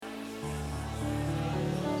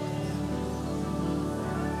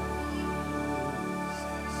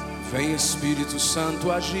Vem Espírito Santo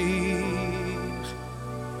agir,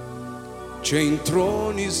 te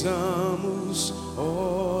entronizamos,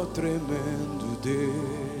 ó tremendo Deus.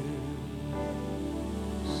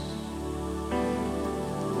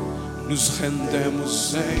 Nos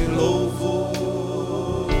rendemos em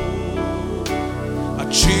louvor, a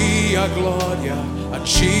Ti a glória, a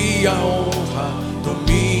Ti a honra,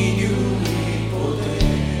 domínio e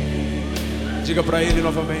poder. Diga para Ele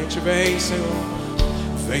novamente: vem, Senhor.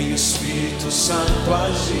 Vem Espírito Santo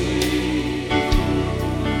agir,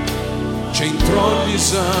 te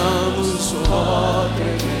entronizamos, ó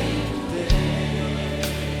tremendo Deus.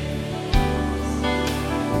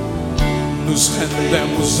 Nos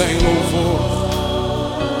rendemos em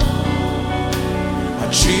louvor, a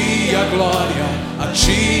Ti a glória, a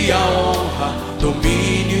Ti a honra,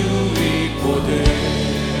 domínio e poder.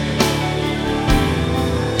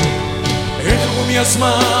 Ergo minhas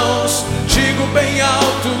mãos, digo bem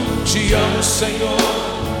alto: Te amo, Senhor.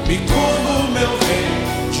 Me curvo, meu Rei,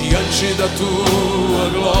 diante da Tua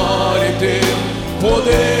glória e Teu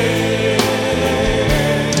poder.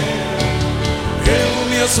 Ergo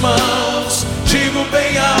minhas mãos, digo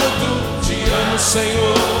bem alto: Te amo,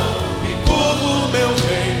 Senhor. Me curvo, meu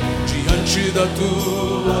Rei, diante da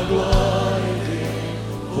Tua glória e Teu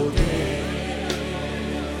poder.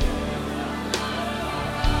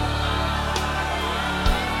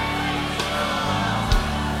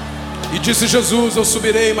 E disse Jesus: eu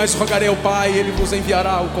subirei, mas rogarei ao Pai, e Ele vos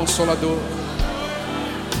enviará o Consolador,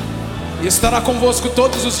 e estará convosco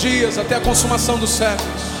todos os dias, até a consumação dos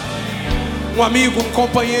séculos. Um amigo, um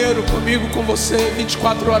companheiro comigo, com você,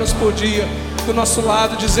 24 horas por dia, do nosso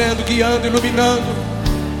lado, dizendo, guiando, iluminando.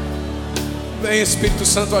 Vem Espírito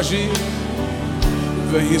Santo agir,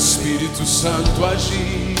 vem Espírito Santo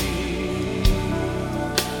agir,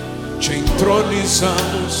 te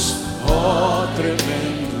entronizamos, ó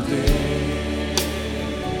tremendo Deus.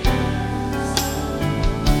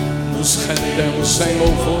 Nos rendemos em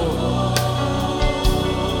louvor,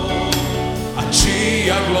 a Ti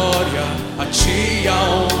a glória, a Ti a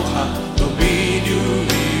honra, domínio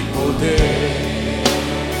e poder.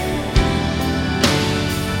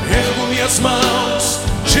 Ergo minhas mãos,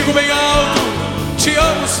 digo bem alto: Te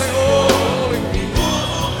amo, Senhor.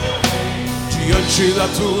 Diante da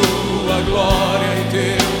Tua glória e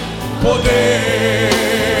Teu poder.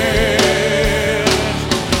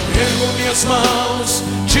 Ergo minhas mãos,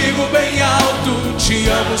 digo bem alto: Te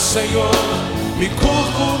amo, Senhor. Me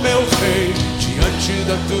curvo, meu Rei, diante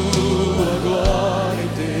da Tua glória e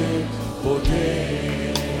Teu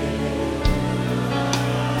poder.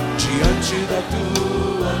 Diante da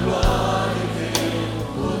Tua glória e Teu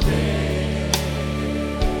poder.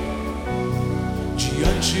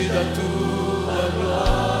 Diante da Tua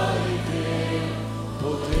glória e Teu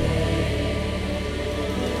poder.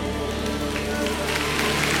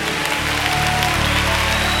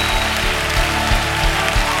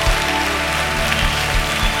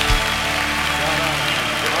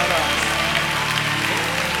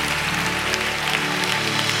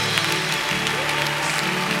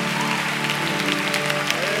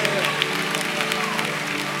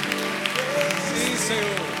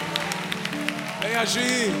 Vem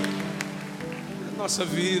agir na nossa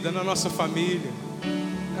vida, na nossa família,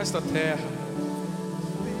 nesta terra.